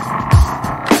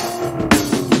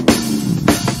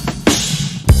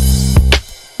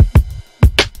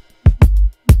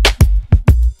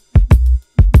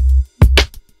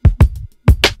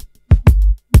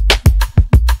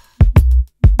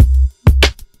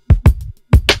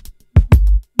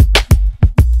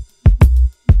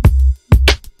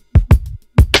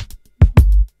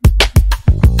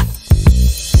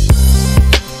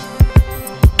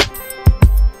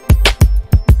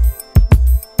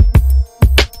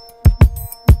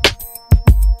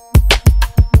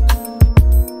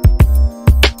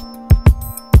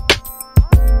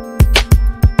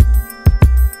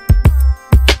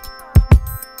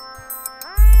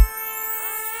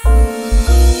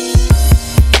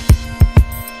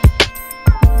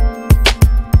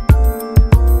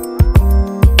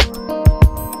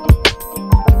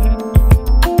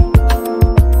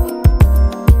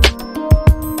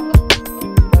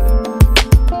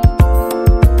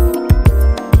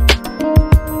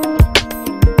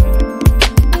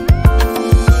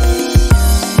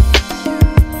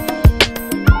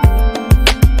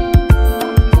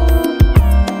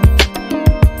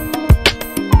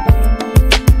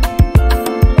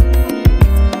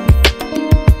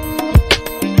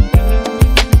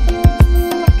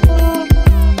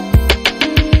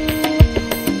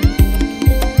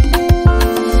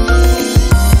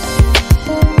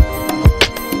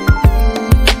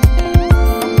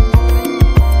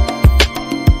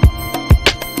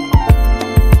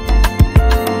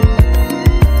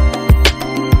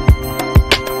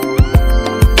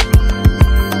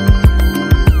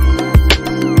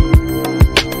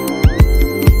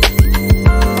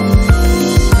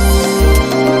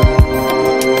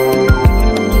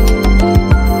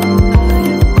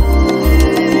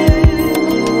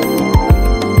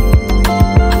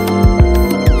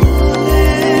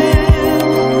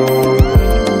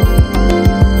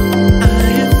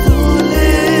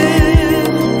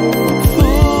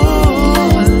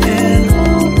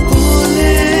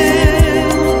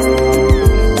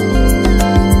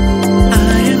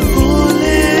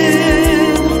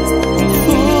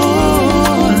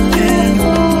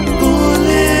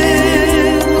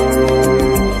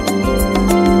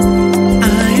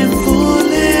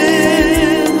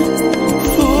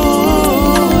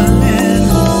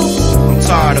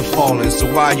 So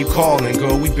why you calling,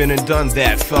 girl? We been and done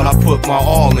that. Felt I put my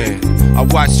all in. I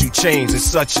watched you change, it's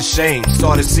such a shame.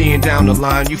 Started seeing down the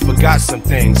line, you forgot some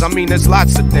things. I mean, there's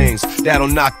lots of things that'll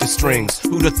knock the strings.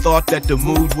 Who'd have thought that the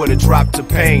mood would've dropped to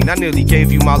pain? I nearly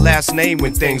gave you my last name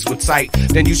when things were tight.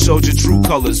 Then you showed your true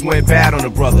colors, went bad on a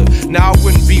brother. Now I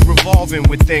wouldn't be revolving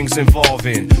with things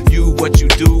involving you, what you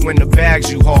do, and the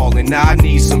bags you haulin'. Now I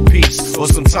need some peace, or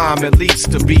some time at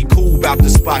least, to be cool about the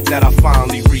spot that I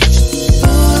finally reached.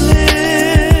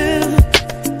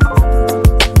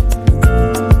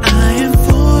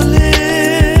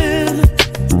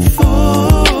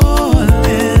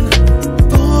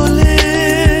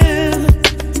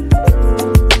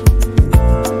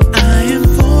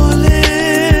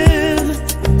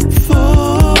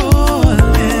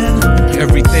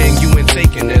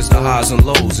 And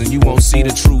lows, and you won't see the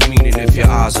true meaning if your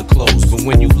eyes are closed. But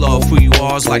when you love who you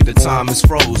are, it's like the time is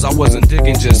froze. I wasn't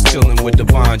digging, just chilling with the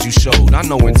bond you showed. I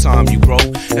know in time you grow,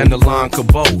 and the line could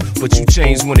bow, but you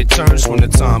change when it turns from the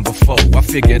time before. I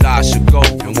figured I should go,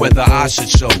 and whether I should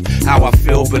show how I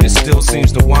feel, but it still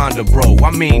seems to wander, bro.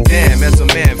 I mean, damn, as a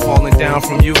man falling down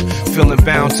from you, feeling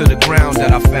bound to the ground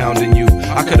that I found in you.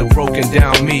 I could have broken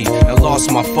down me and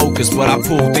lost my focus, but I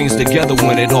pulled things together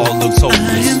when it all looks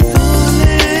hopeless.